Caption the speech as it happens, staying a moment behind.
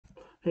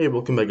Hey,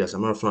 welcome back, guys.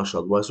 I'm our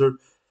financial advisor.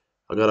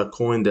 I got a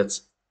coin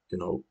that's,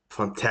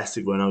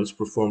 fantastic right now. It's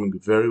performing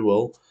very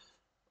well.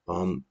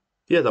 Um,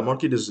 yeah, the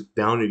market is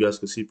down. You guys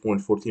can see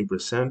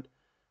 0.14%,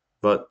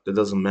 but that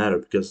doesn't matter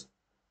because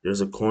there's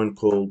a coin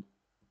called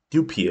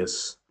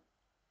Dypius.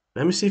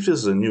 Let me see if this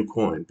is a new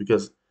coin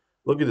because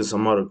look at this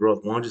amount of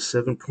growth,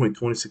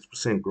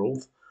 107.26%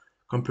 growth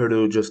compared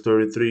to just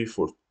 33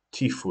 for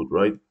T food,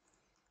 right?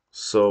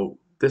 So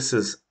this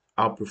is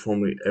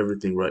outperforming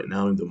everything right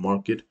now in the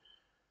market.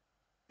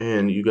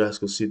 And you guys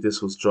can see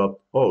this was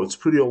dropped. Oh, it's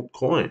pretty old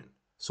coin.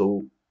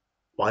 So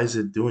why is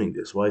it doing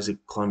this? Why is it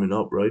climbing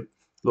up, right?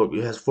 Look,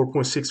 it has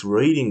 4.6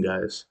 rating,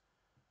 guys.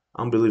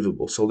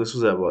 Unbelievable. So this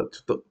was at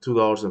what?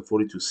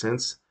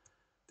 $2.42,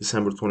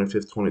 December 25th,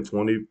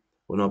 2020.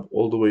 Went up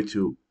all the way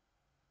to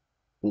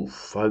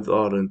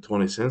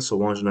 $5.20, so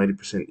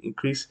 190%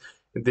 increase.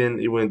 And then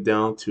it went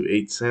down to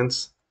 8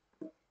 cents.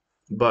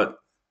 But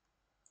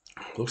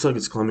looks like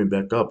it's climbing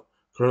back up.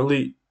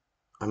 Currently,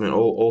 I mean,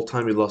 all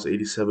time it lost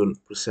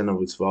 87%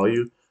 of its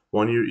value.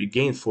 1 year it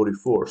gained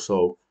 44,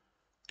 so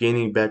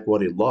gaining back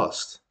what it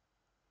lost.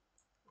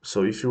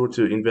 So if you were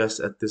to invest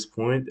at this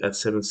point at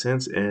 7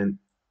 cents and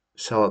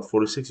sell at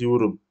 46, you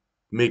would have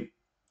make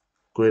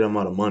great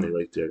amount of money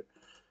right there.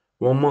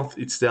 1 month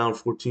it's down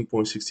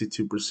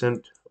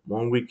 14.62%.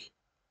 1 week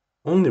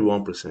only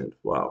 1%.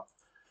 Wow.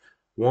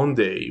 1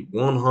 day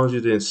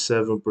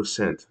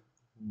 107%.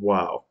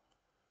 Wow.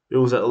 It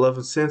was at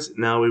 11 cents.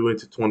 Now we went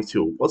to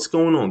 22. What's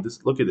going on?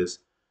 This look at this.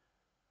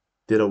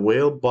 Did a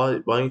whale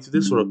buy into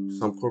this or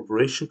some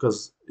corporation?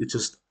 Because it's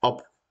just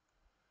up.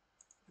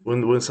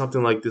 When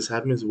something like this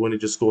happens, when it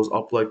just goes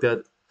up like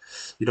that,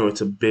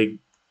 it's a big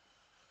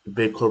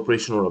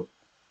corporation or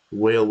a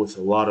whale with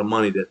a lot of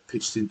money that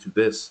pitched into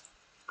this.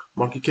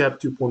 Market cap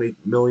 2.8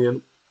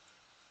 million,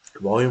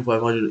 volume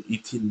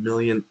 518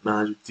 million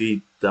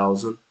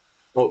 958,000.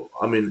 Oh,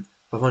 I mean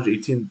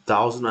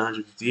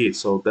 518,958.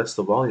 So that's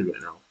the volume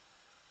right now.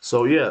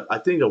 So yeah, I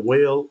think a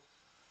whale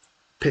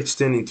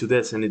pitched into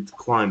this and it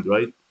climbed,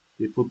 right?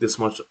 They put this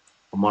much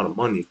amount of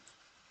money.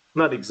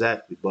 Not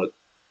exactly, but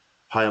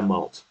high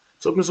amount.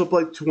 Token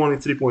supply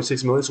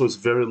 223.6 million, so it's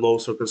very low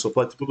token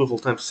supply. Typical full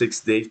time 6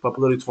 days.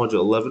 Popularity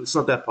 211. It's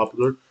not that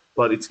popular,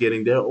 but it's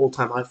getting there. All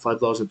time high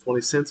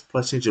 $5.20.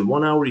 Price change in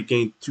 1 hour, it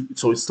gained two,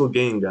 so it's still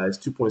gaining, guys.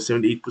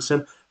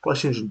 2.78%.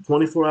 Price change in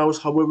 24 hours,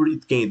 however,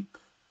 it gained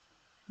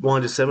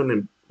 107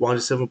 and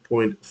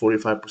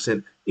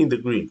 107.45% in the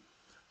green.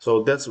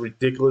 So that's a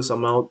ridiculous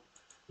amount.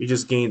 It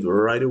just gained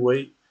right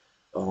away.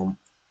 Um,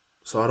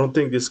 so I don't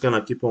think this is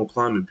gonna keep on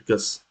climbing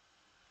because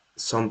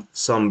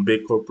some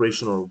big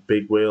corporation or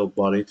big whale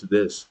bought into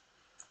this.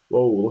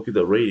 Whoa, look at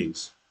the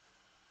ratings.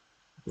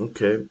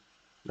 Okay.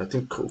 I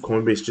think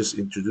Coinbase just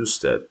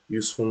introduced that.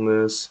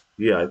 Usefulness.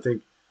 Yeah, I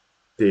think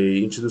they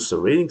introduced a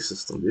rating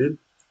system, dude.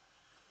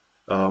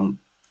 Um,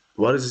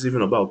 what is this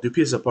even about?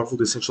 Dypius is a powerful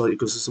decentralized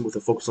ecosystem with a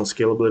focus on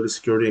scalability,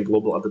 security, and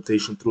global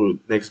adaptation through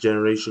next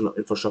generation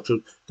infrastructure.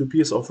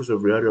 Dypius offers a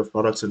variety of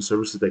products and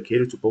services that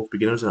cater to both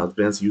beginners and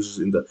advanced users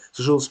in the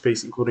social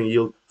space, including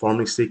yield,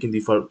 farming, staking,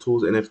 DeFi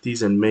tools,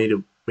 NFTs, and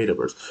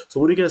metaverse. So,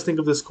 what do you guys think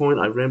of this coin?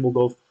 I rambled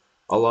off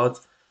a lot.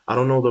 I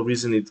don't know the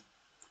reason it's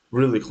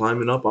really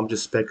climbing up. I'm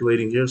just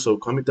speculating here. So,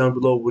 comment down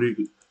below. What do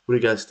you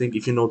guys think?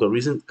 If you know the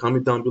reason,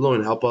 comment down below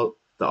and help out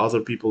the other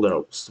people that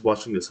are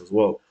watching this as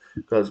well.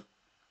 Because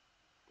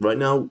right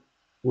now,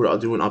 we're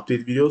doing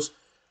update videos.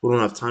 We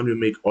don't have time to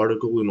make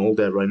article and all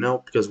that right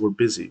now because we're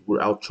busy.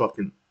 We're out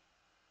trucking,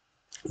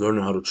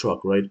 learning how to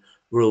truck, right?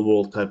 Real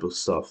world type of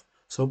stuff.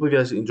 So hope you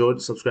guys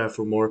enjoyed. Subscribe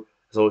for more.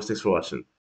 As always, thanks for watching.